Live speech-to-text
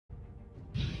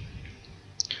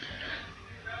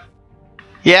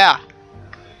Yeah.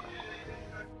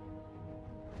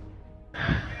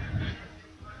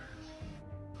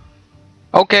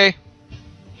 Okay.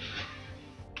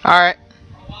 Alright.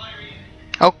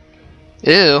 Oh.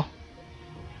 Ew.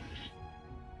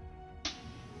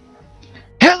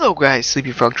 Hello guys,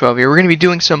 Sleepy Frog 12 here. We're going to be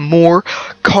doing some more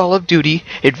Call of Duty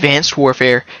Advanced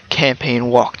Warfare campaign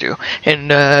walkthrough.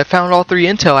 And I found all 3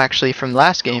 intel actually from the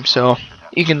last game, so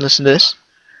you can listen to this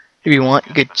if you want.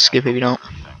 You could skip if you don't.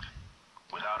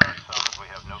 Without our sons, we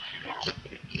have no future.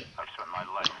 I've spent my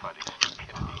life fighting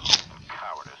stupidity and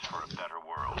cowardice for a better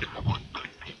world, where good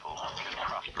people can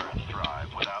prosper and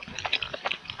thrive without fear.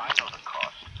 I know the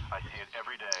cost. I see it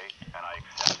every day, and I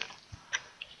accept it.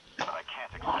 But I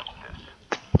can't accept this.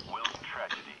 Will's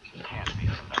tragedy can't be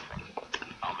for nothing.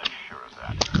 I'll make sure of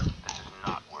that. This is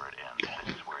not where it ends.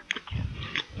 This is where it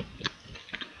begins.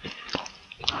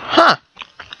 Huh.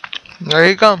 There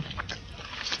you go.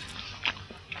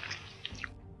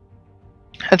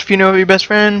 That's if you know your best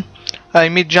friend. You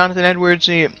meet Jonathan Edwards.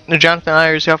 Jonathan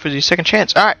Ayers offers you a second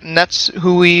chance. Alright, and that's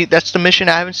the mission.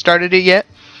 I haven't started it yet.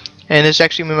 And this is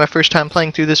actually my first time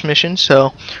playing through this mission.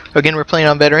 So, again, we're playing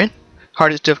on Veteran.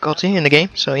 Hardest difficulty in the game.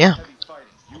 So, yeah. Heavy fighting,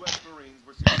 U.S. Marines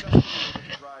were successfully able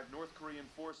to drive North Korean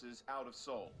forces out of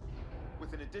Seoul.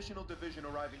 With an additional division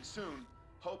arriving soon,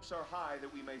 hopes are high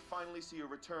that we may finally see a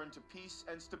return to peace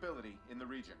and stability in the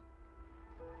region.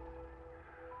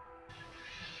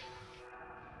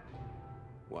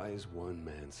 Why is one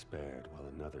man spared while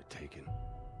another taken?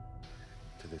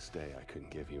 To this day, I couldn't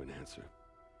give you an answer.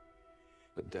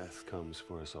 But death comes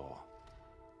for us all.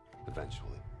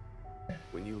 Eventually.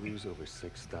 When you lose over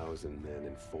 6,000 men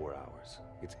in 4 hours,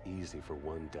 it's easy for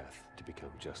one death to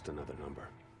become just another number.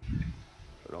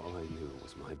 But all I knew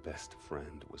was my best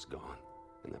friend was gone,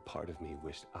 and that part of me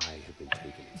wished I had been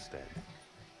taken instead.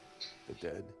 The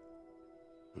dead,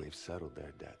 and they've settled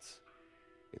their debts.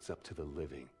 It's up to the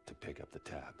living to pick up the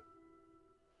tab.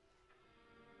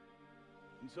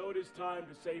 And so it is time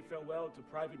to say farewell to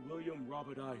Private William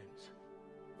Robert Irons,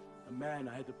 a man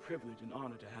I had the privilege and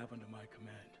honor to have under my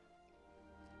command.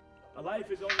 A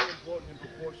life is only important in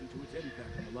proportion to its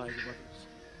impact on the lives of others.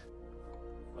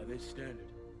 By this standard,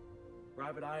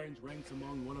 Private Irons ranks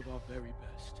among one of our very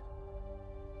best.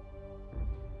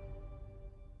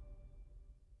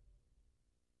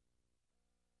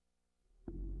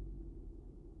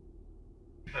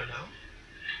 Hello?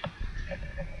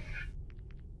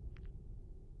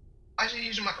 Why is he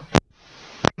using my computer?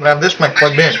 I have this mic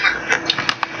plugged in.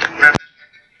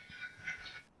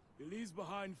 He leaves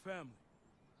behind family,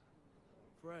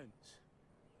 friends,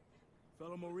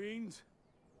 fellow Marines,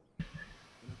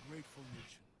 and a grateful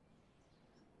nation.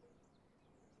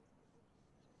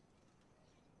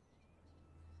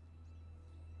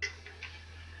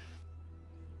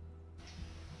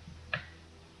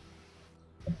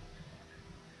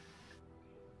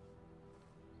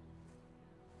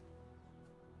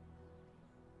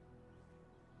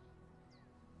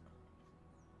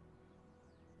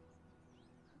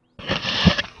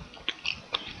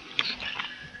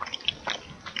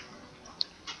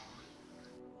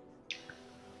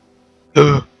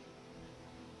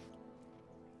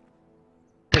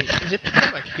 Wait, is it picking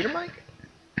up my computer mic?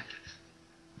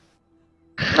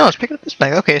 No, it's picking up this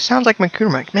mic. Okay, it sounds like my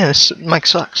computer mic. Man, this mic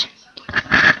sucks.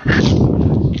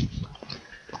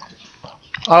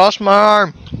 I lost my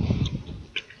arm.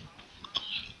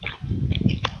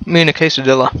 Me and a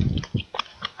quesadilla. I'm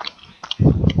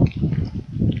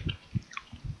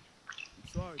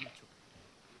sorry, Mitchell.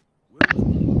 Will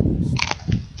was one of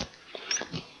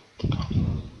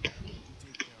our best. You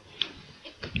take care of him.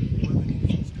 Whoever needs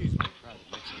you, excuse me, Private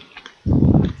Mitchell.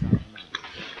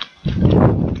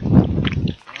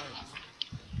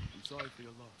 I'm sorry for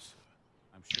your loss, sir.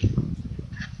 I'm sure you are.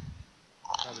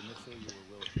 Private Mitchell, you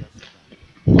were Will's best friend.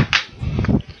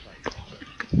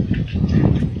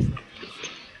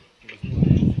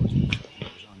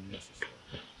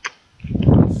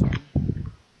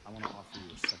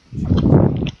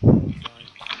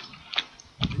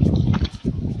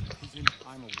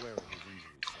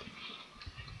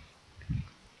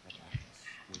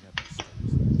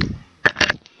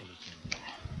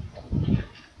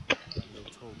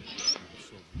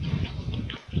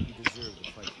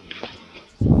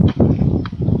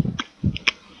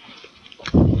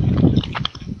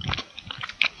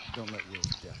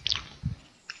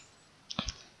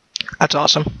 That's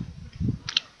awesome.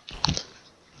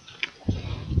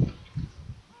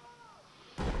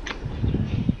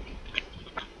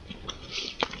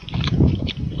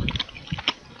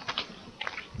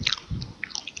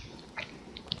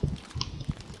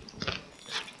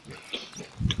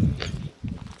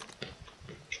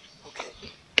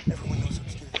 Everyone knows what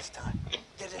to do.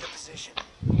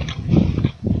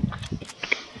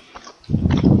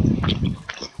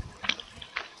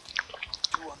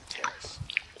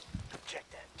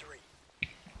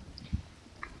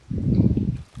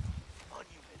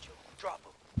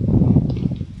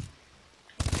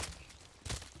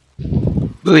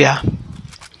 Booyah.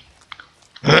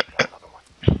 Another one.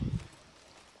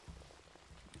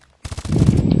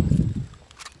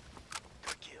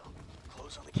 Good kill.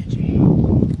 Close on the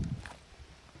kitchen.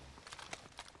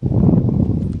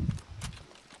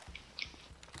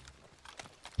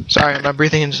 Sorry, I'm not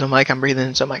breathing into the mic. I'm breathing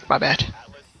into the mic. My bad.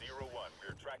 Atlas 01,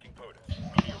 we're tracking POTUS.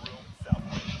 Media room,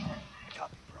 southwest.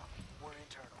 Copy, Bravo. We're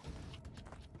internal.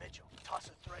 Mitchell, toss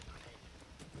a threat grenade.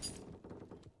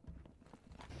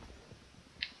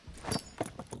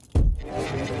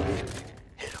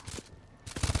 Hit him.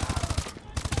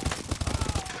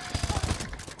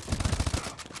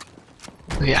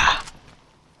 Yeah.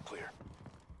 Clear.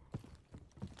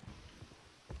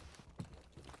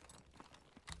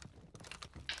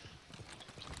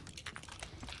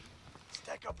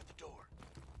 Stack up at the door.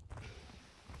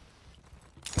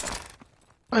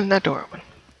 What's that door open?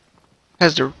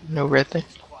 Has the no red thing?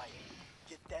 It's quiet.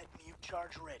 Get that mute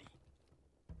charge ready.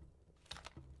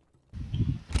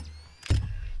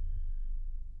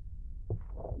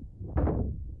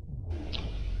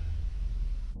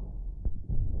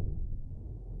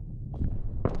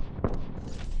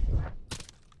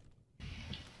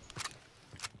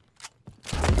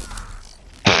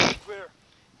 Clear.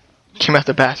 Came out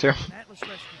the bathroom. Atlas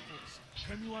Rescue Force,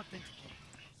 can you authenticate?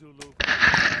 Zulu.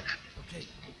 Okay,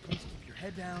 please keep your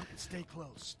head down and stay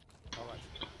close. All right.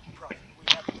 Prophet, we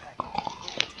have the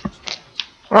package.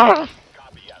 Ah.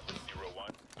 Copy, Atlas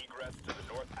 01. Egress to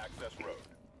the north access road.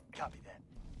 Copy that.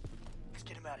 Let's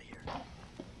get him out of here.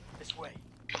 This way.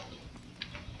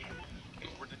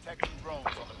 We're detecting drones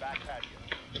on the back patio.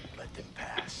 Let them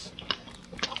pass.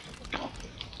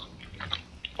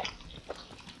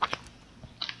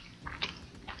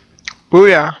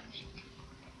 Booyah.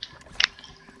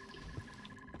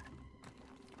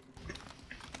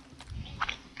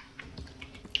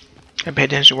 I pay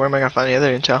attention. Where am I gonna find the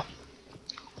other intel?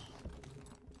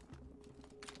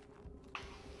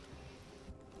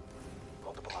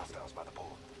 Multiple hostiles by the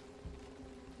pool.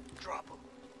 Drop them.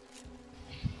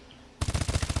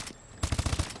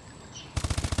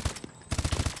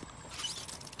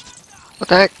 What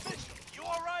the heck? You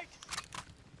all right?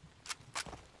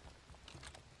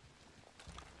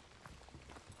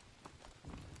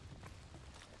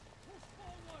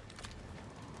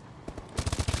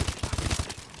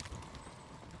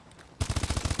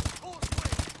 Pull us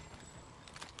away.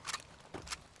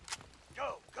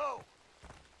 Go, go.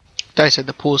 I said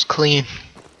the pool's clean.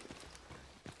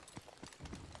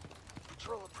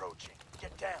 Patrol approaching.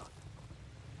 Get down.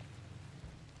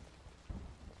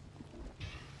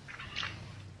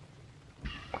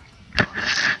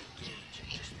 Engage and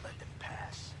just let them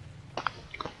pass.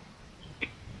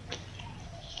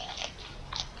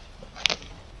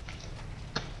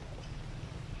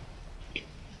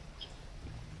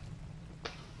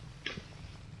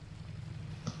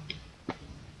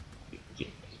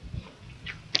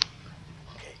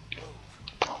 Okay, move.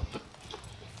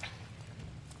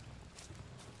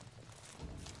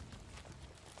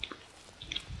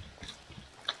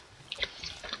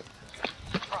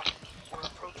 Prophet, we're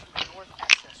approaching the north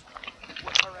access road.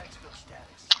 What's our exfil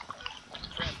status?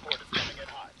 Transport is coming in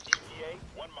hot. ETA,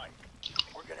 1 mic.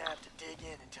 We're gonna have to dig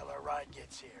in until our ride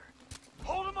gets here.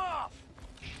 Hold him off!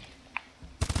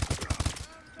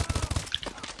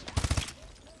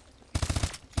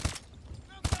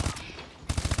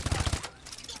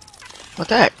 What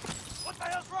the heck? What the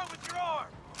hell's wrong with your arm?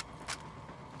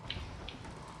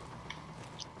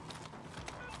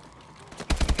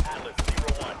 Atlas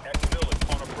 01, exfil is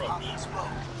on approach. Copy smoke.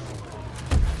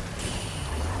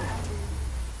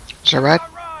 Is that right? All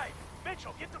right!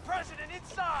 Mitchell, get the president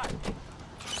inside!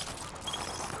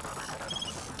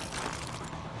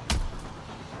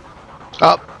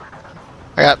 Oh.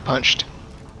 I got punched.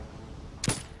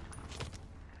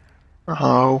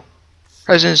 Oh.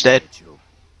 President's dead. Mitchell.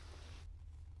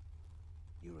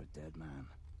 You're a dead man.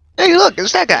 Hey, look,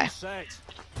 it's that guy. Set.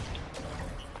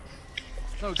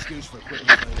 No excuse for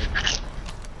equipment failure.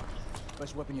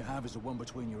 Best weapon you have is the one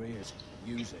between your ears.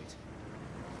 Use it.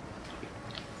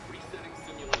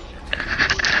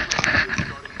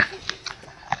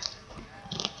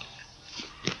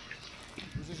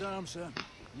 Who's his arm, sir?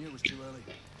 Knew it was too early.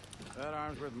 That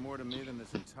arm's worth more to me than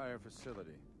this entire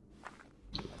facility.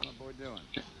 What's my boy doing?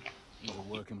 He's a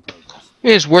work in progress.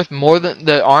 It is worth more than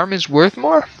the arm is worth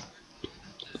more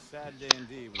Sad day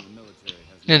indeed when the military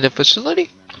has in the facility.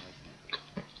 men like me.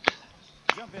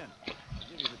 Jump in. I'll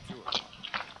give you the tour.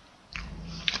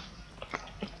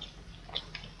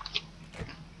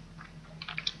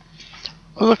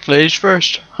 Oh, look, ladies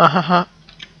first. Ha ha ha.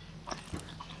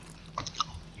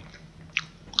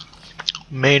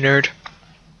 Maynard.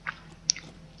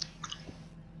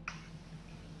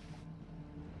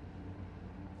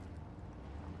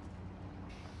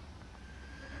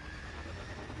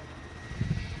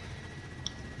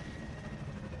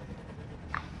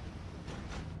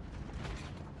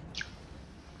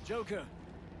 Joker,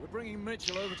 we're bringing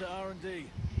Mitchell over to R&D.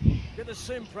 Get the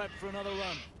sim prepped for another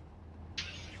run.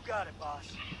 You got it, boss.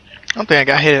 I don't think I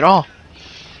got hit at all.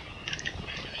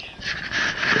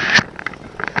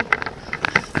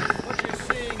 What you're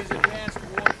seeing is advanced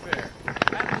warfare.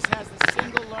 Atlas has the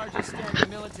single largest standing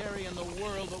military in the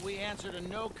world, but we answer to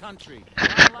no country.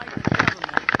 Unlike the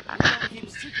government, we don't keep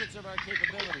secrets of our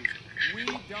capabilities. We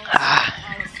don't sell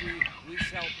policy, we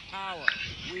sell power.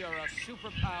 We are a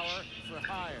superpower for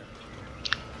hire.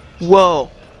 Whoa.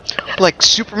 Like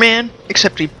Superman,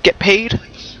 except you get paid?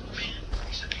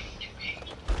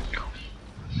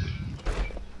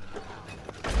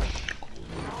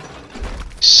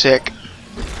 Sick.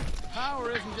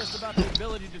 Power isn't just about the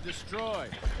ability to destroy.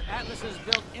 Atlas has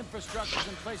built infrastructures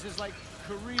in places like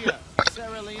Korea,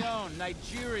 Sierra Leone,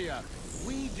 Nigeria.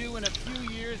 We do in a few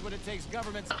years what it takes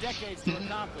governments decades to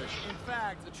accomplish. In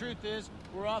fact, the truth is,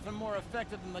 we're often more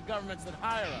effective than the governments that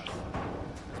hire us.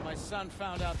 As my son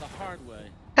found out the hard way.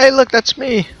 Hey, look, that's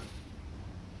me.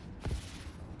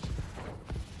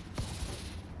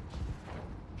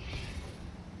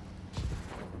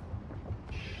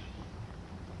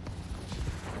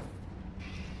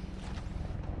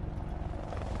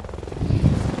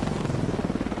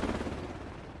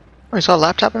 Oh, you saw a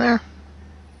laptop in there?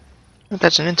 I think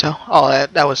that's an Intel. Oh,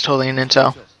 that was totally an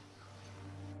Intel.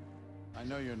 I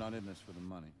know you're not in this for the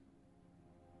money.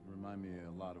 You remind me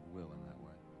a lot of Will in that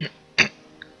way.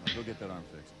 Now go get that arm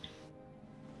fixed.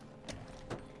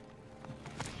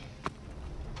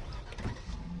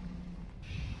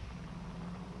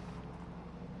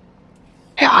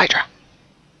 Hey, Hydra.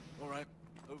 Alright,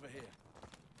 over here.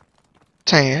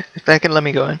 Tell you, if that can let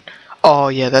me go in. Oh,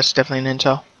 yeah, that's definitely an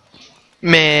Intel.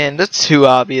 Man, that's too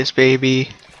obvious, baby.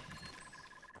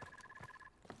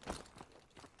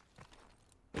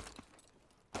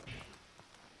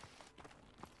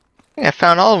 Yeah, I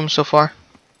found all of them so far.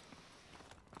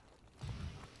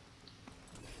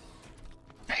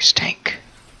 Nice tank.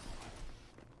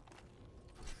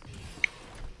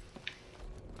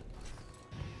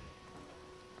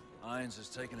 Irons has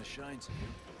taken a shine to you.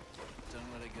 Don't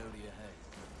let it go to your head.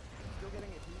 Still getting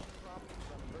adhesion problems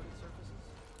on inverted surfaces?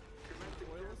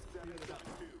 Spoilers?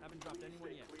 Haven't dropped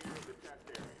anyone yet.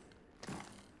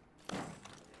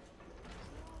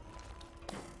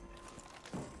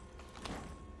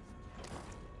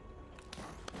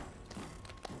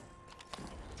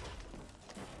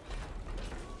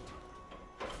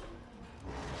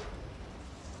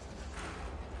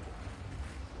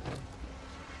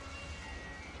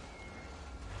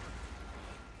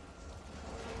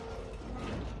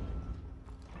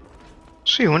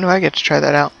 Sweet, when do I get to try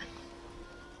that out?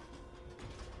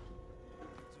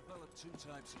 Develop two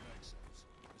types of exos,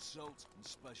 Assault and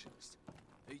Specialist.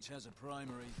 Each has a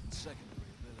primary and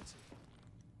secondary ability.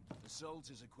 Assault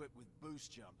is equipped with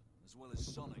boost jump, as well as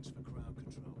sonics for crowd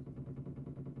control.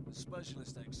 The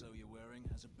Specialist exo you're wearing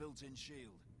has a built-in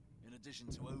shield, in addition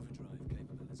to overdrive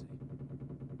capability.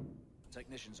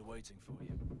 Technicians are waiting for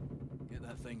you. Get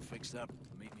that thing fixed up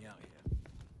and meet me out here.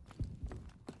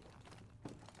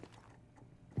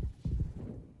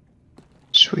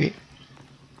 Sweet.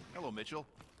 Hello, Mitchell.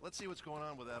 Let's see what's going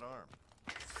on with that arm.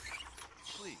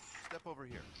 Please, step over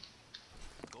here.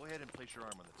 Go ahead and place your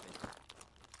arm on the table.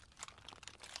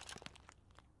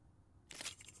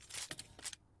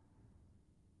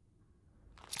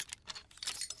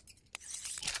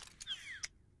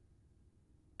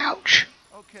 Ouch.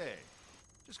 Okay.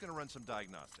 Just gonna run some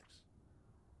diagnostics.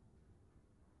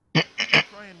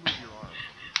 Try and move your arm.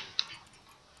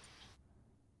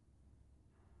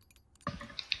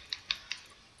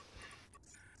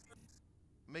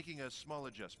 Making a small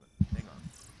adjustment. Hang on.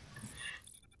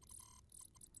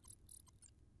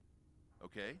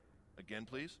 Okay. Again,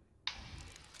 please.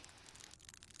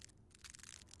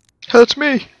 That's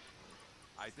me.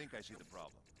 I think I see the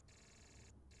problem.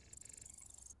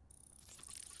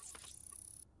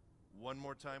 One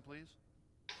more time, please.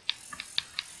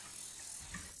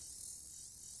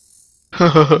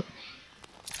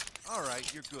 All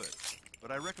right, you're good. But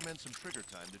I recommend some trigger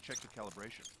time to check the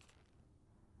calibration.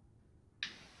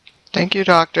 Thank you,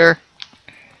 Doctor.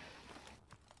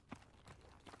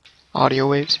 Audio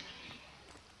waves.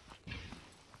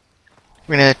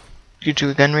 We're gonna go to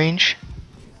a gun range.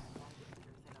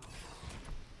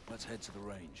 Let's head to the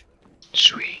range.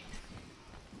 Sweet.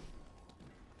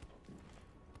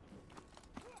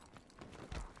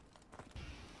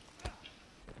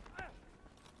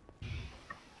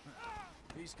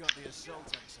 He's got the assault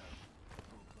exo.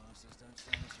 Poor bastards don't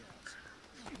stand a chance.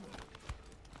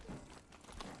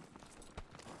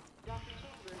 Dr.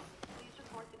 Chambers, please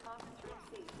report the conference room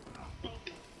safe. Thank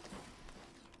you.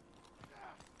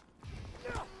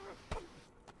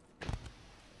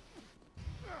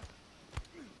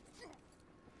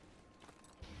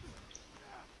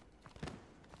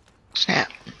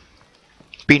 Snap.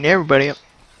 Beating everybody up.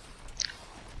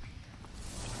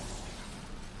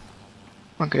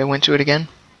 Okay, I went to it again.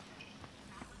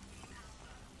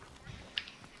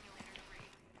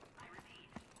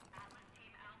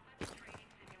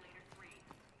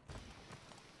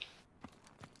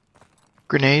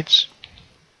 Grenades.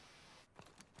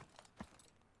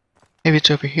 Maybe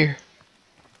it's over here.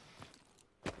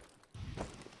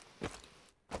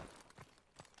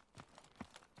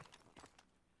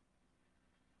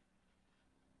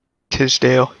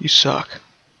 Tisdale, you suck.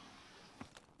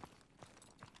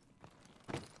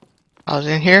 I was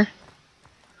in here.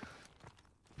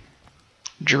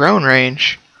 Drone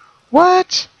range.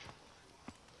 What?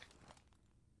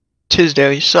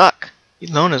 Tisdale, you suck.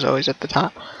 Elona's always at the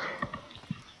top.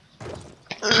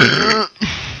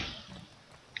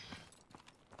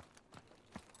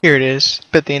 Here it is.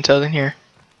 Bet the intel's in here.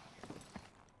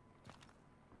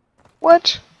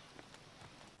 What?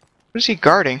 What is he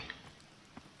guarding?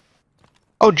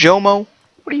 Oh, Jomo.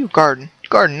 What are you guarding? You're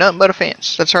guarding nothing but a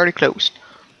fence. That's already closed.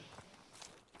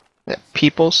 That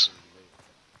Peoples.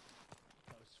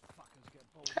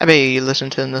 I bet you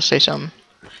listen to them, they'll say something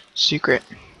secret.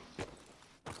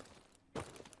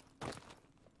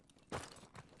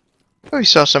 Oh, we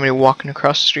saw somebody walking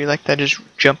across the street like that, just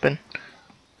jumping.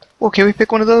 Well, can we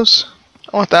pick one of those?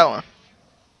 I want that one.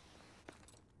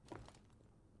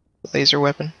 Laser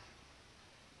weapon.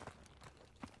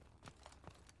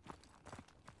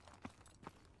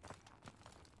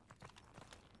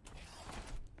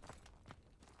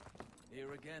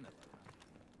 Here again.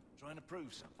 Trying to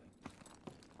prove something.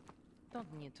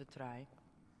 Don't need to try.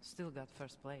 Still got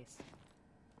first place.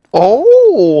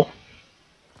 Oh!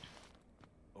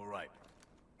 Alright.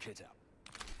 Kit out.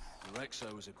 Your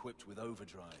Exo is equipped with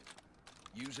overdrive.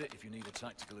 Use it if you need a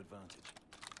tactical advantage.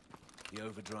 The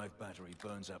overdrive battery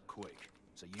burns up quick,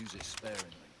 so use it sparingly.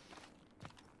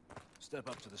 Step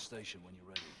up to the station when you're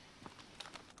ready.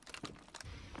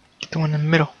 The one in the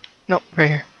middle. Nope, right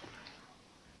here.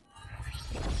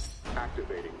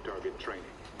 Activating target training.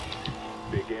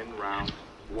 Begin round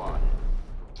 1.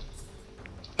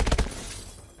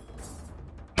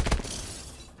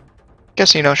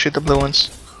 Guess you don't shoot the blue ones.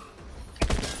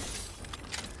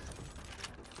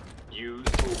 Use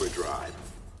overdrive.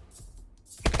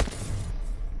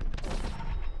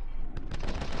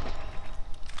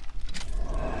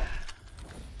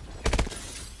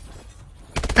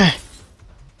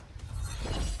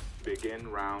 Begin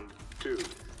round 2.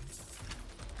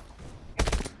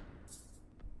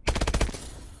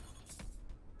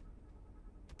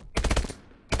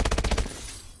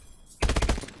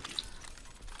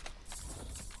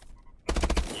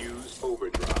 Use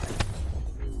overdrive.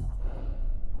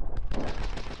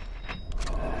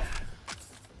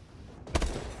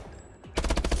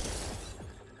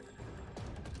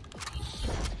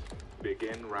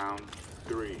 Begin round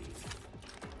 3.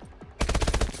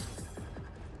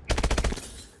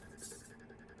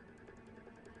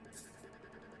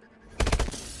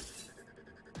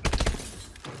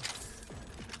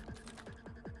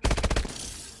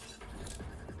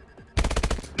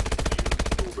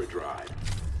 Overdrive.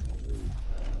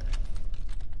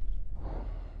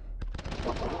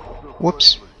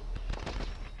 Whoops.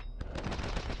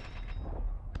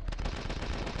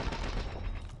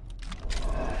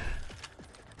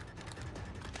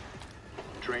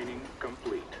 Training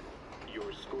complete.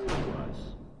 Your score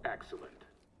was excellent.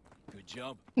 Good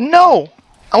job. No!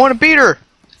 I want to beat her!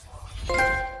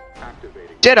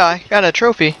 Activating Did I? Got a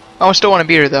trophy. I still want to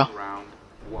beat her though. round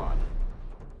 1.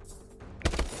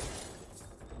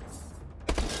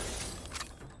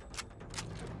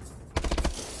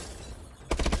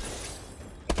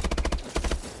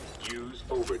 Use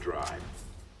overdrive.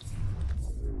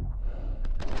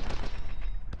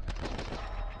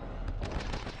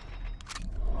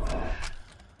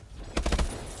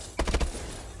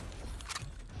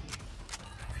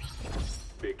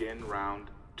 Begin round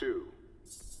 2.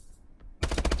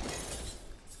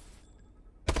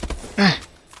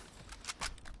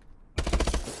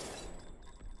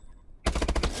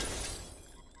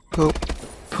 Poop.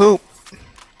 Poop.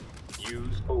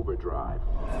 Use overdrive.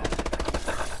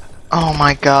 Oh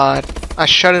my god. I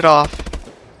shut it off.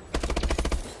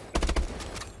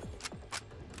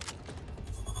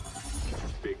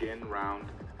 Begin round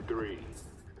 3.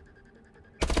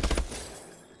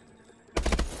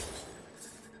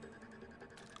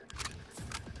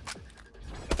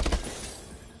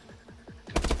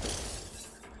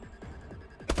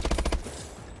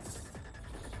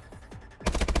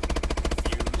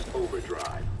 Use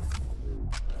overdrive.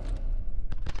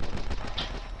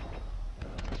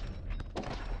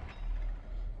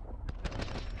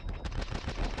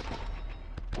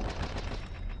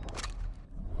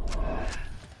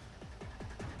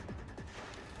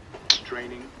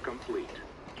 Training complete.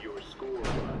 Your score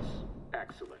was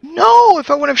excellent. No! If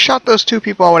I would have shot those two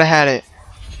people, I would have had it.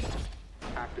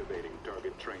 Activating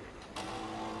target training.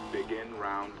 Begin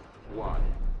round 1.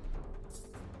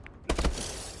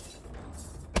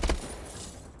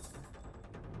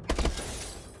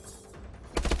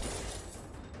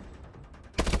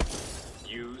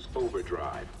 Use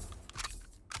overdrive.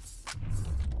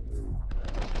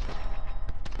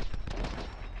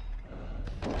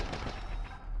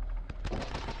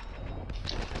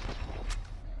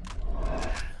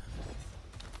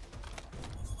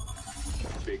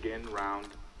 Begin round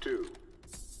 2.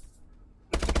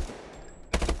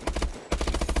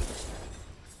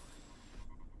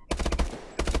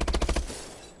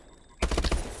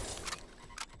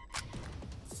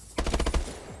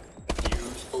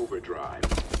 Use overdrive.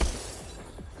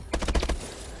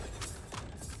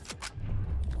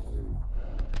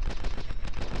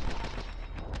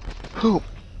 Poop.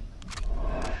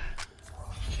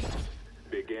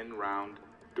 Begin round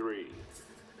 3.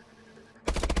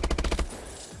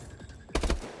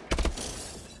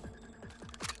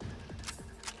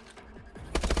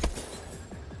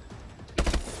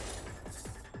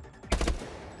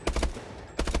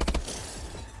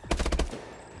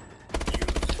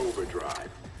 Use overdrive.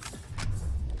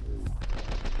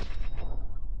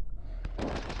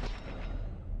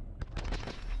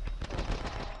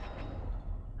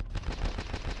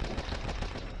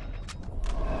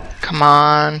 Come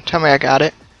on, tell me I got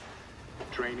it.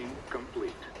 Training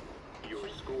complete. Your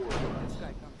score was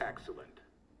excellent.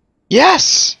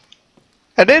 Yes!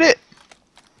 I did it!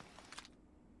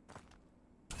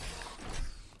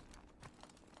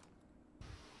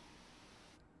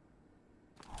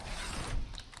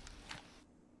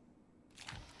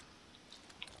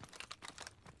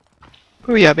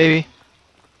 Oh yeah, baby.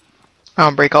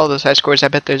 I'll break all those high scores. I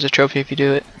bet there's a trophy if you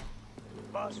do it.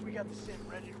 Boss, we got the sim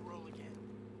ready to roll again.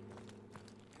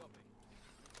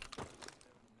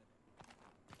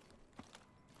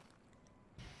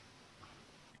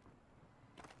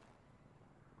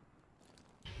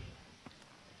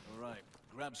 Alright,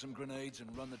 grab some grenades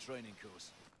and run the training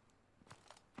course.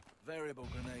 Variable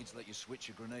grenades let you switch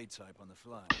your grenade type on the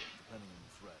fly, depending on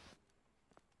the threat.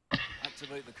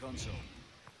 Activate the console.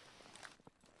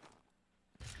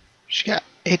 She got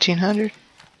 1800.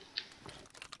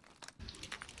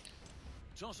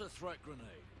 Toss a threat grenade.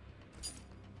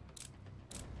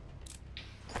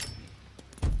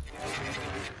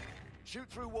 Shoot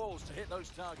through walls to hit those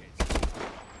targets.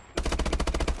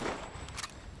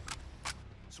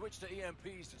 Switch to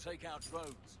EMPs to take out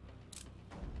drones.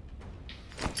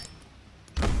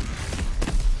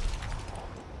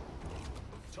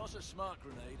 Toss a smart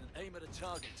grenade and aim at a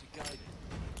target to guide it.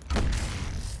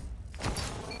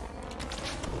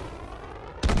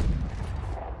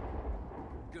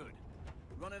 Good.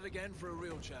 Run it again for a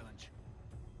real challenge.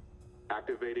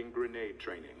 Activating grenade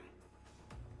training.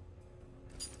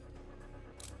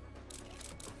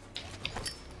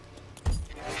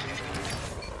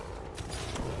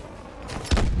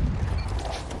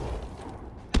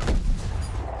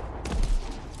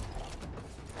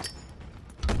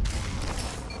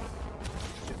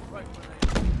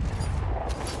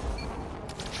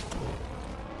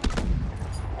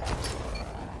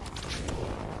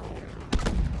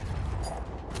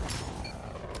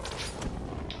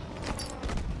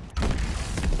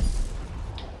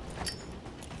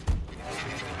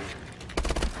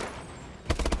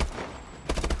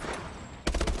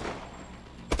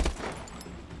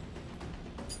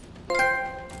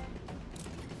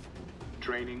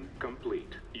 Training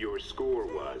complete. Your score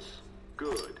was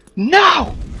good.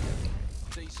 No!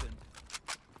 Decent.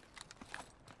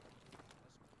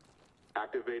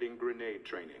 Activating grenade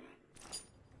training.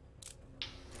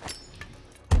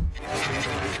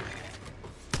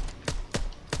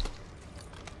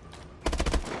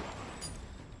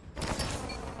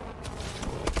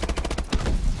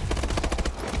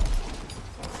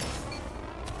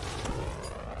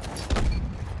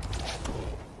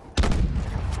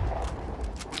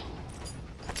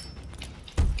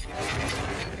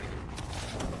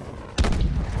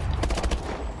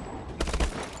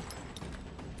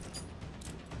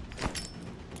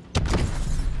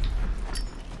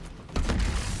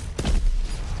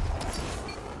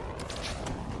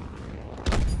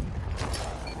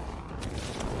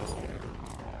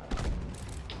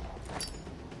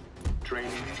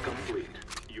 Training complete.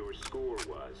 Your score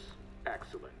was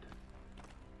excellent.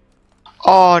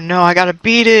 Oh no, I gotta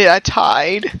beat it. I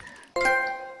tied.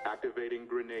 Activating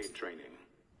grenade training.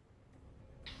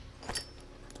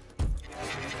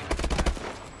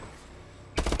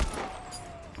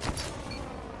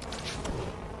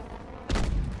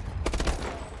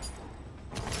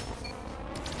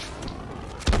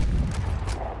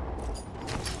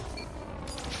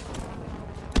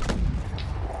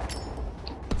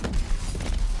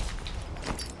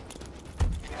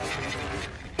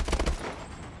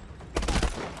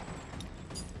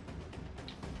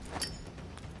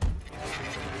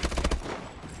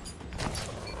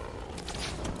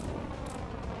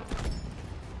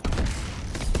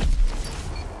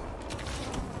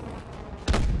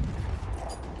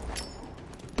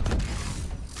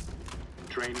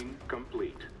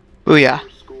 Booyah. Your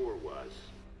score was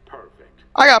perfect.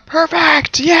 I got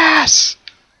perfect! Yes!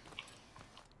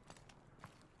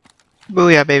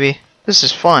 Booyah, baby. This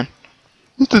is fun.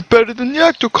 This is better than the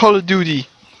actual Call of Duty.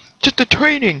 Just the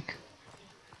training.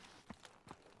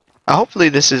 Hopefully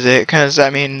this is it, because, I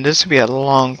mean, this would be a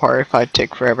long part if I'd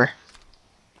take forever.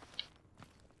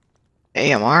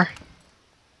 AMR?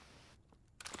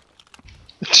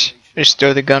 Just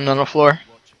throw the gun on the floor.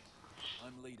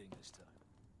 I'm leading this time.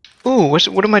 Ooh,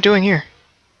 what am I doing here?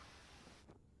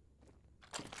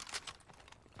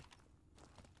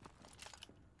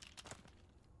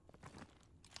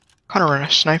 Kinda run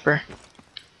a sniper.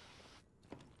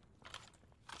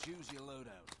 Choose your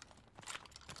loadout.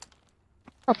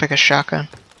 I'll pick a shotgun.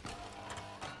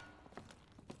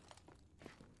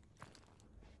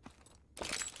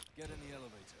 Get in the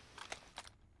elevator.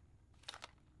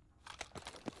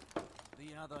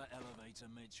 The other elevator,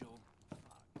 Mitchell.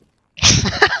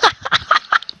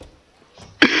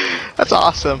 That's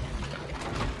awesome.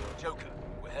 Joker,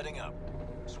 we're heading up.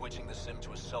 Switching the sim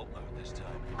to assault mode this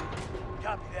time.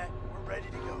 Copy that. We're ready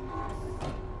to go.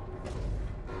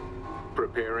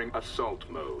 Preparing assault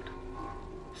mode.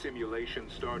 Simulation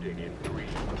starting in 3,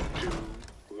 2,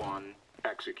 1,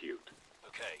 execute.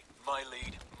 Okay, my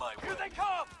lead, my way. Here they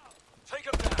come! Take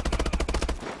them down.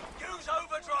 Use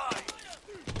overdrive.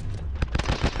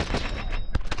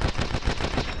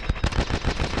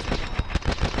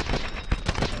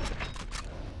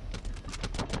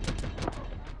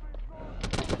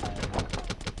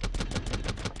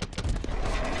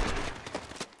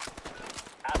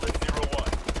 Atlas 01,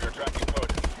 we are tracking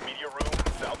POTUS. Media room,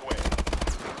 southwest.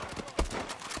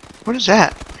 What is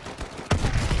that?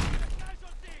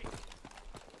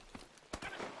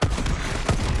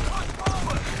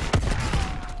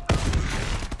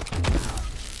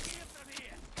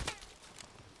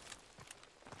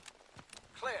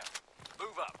 Clear.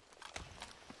 Move up.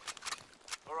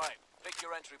 All right, pick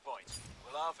your entry points.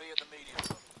 We'll RV at the medium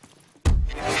room.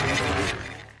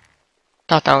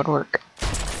 Thought that would work.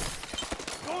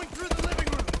 Going through the living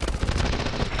room!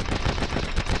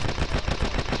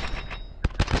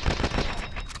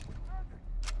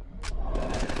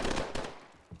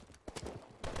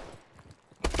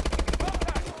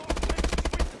 Contact!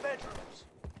 Sweep the bedrooms!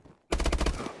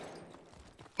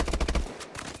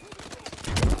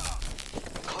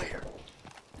 Clear.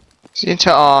 Is the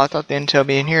intel? Oh, I thought the intel would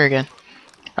be in here again.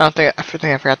 I think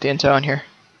I forgot the intel in here.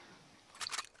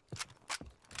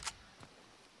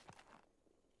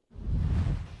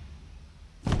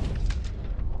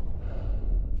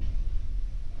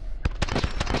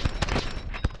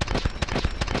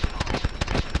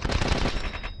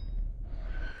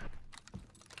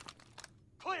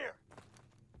 Clear!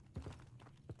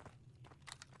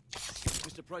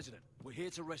 Mr. President, we're here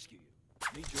to rescue you.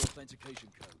 Need your authentication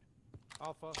code.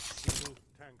 Alpha, Zulu,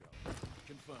 Tango.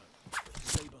 Confirmed.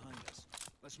 Stay behind us.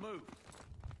 Let's move.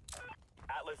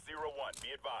 Atlas 01, be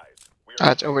advised. We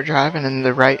It's overdrive, and then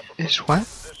the right is what?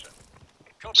 position.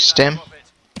 Copy that, Stem.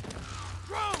 Prophet.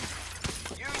 Drone!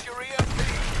 Use your EMP.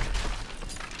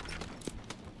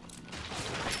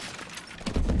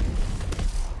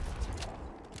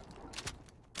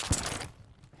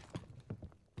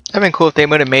 That'd been cool if they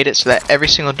would have made it so that every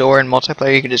single door in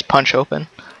multiplayer you could just punch open.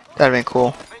 That'd been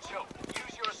cool. Mitchell,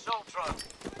 use your assault drone.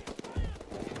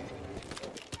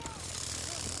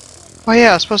 Oh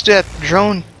yeah, I was supposed to do that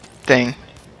drone thing.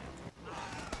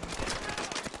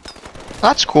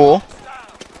 That's cool.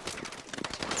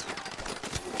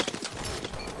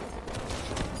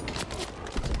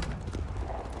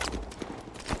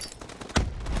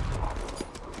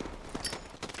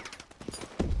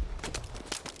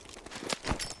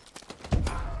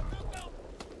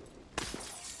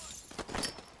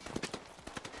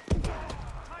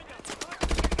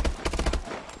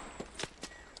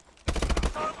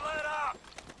 Don't let up.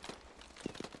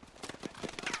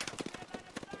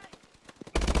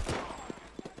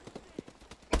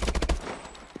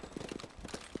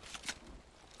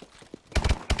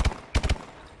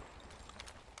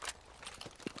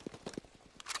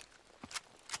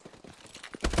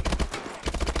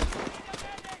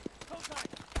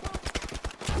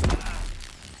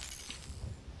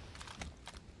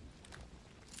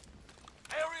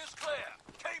 Area's clear.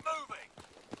 Keep moving.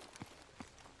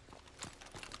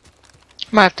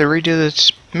 Might have to redo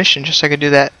this mission just so I could do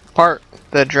that part,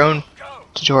 the drone Go.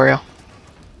 tutorial.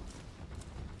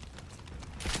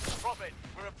 Prophet,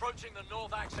 we're approaching the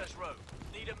north access road.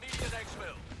 Need immediate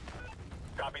exfil.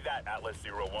 Copy that, Atlas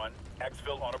 01.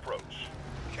 Exfil on approach.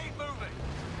 Keep moving.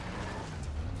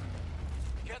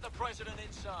 Get the president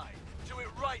inside. Do it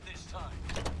right this time.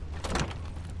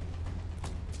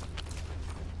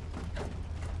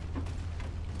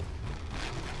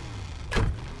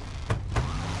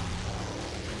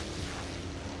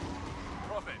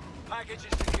 package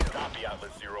is secure. Copy,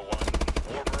 Atlas 01.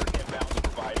 Warbird inbound to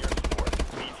provide air support.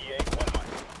 ETA 1 mile.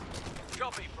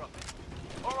 Copy from me.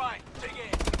 All right, dig in.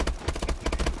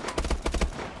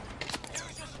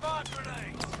 Use your spark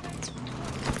grenades.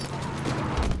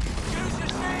 Use your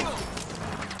shield.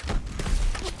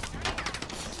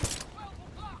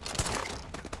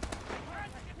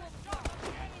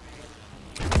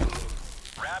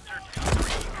 Raptor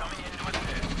 2-3 coming into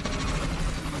assist.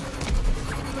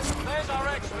 There's our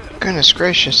expert. Goodness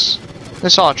gracious.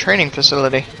 This is all a training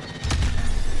facility. Get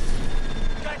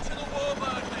to the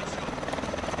Warbird, Mitchell.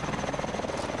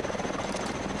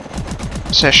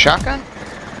 Is that a shotgun? Get to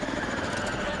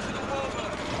the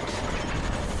Warbird.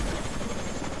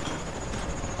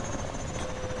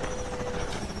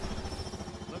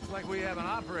 Looks like we have an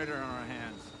operator on our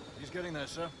hands. He's getting there,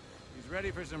 sir. He's ready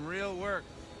for some real work.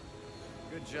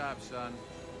 Good job, son.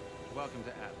 Welcome to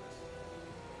Atlas.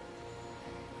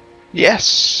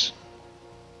 Yes.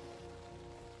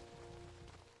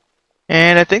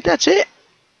 And I think that's it.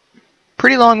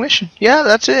 Pretty long mission. Yeah,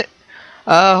 that's it.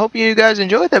 Hope you guys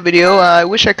enjoyed that video. I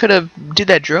wish I could have did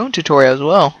that drone tutorial as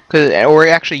well, or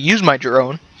actually use my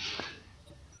drone.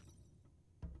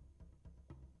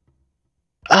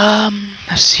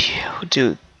 Let's see.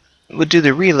 We'll do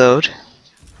the reload.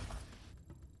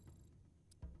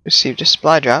 Received a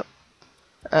supply drop.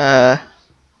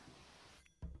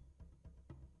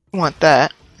 Want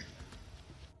that.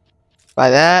 Buy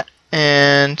that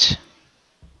and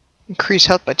increase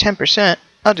health by 10%.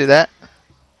 I'll do that.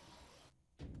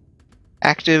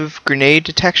 Active grenade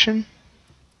detection.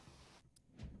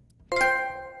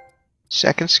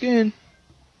 Second skin.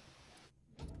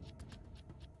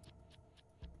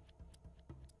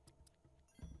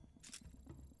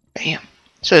 Bam.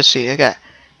 So let's see, I got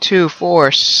 2,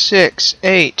 4, 6,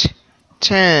 8,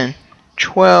 10,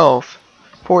 12,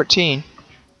 14.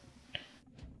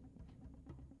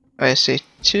 I see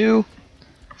 2,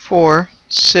 4,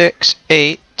 6,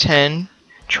 8, 10,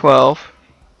 12,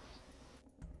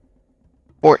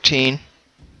 14,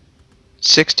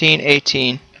 16,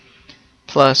 18,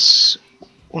 plus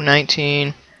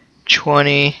 19,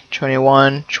 20,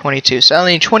 21, 22. So I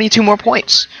only need 22 more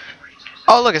points.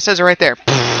 Oh, look, it says it right there.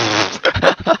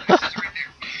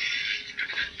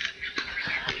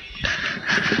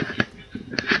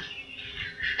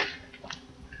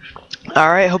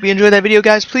 Alright, hope you enjoyed that video,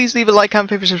 guys. Please leave a like, comment,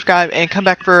 favorite, subscribe, and come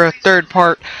back for a third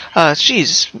part.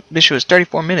 Jeez, this was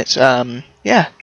 34 minutes. Yeah,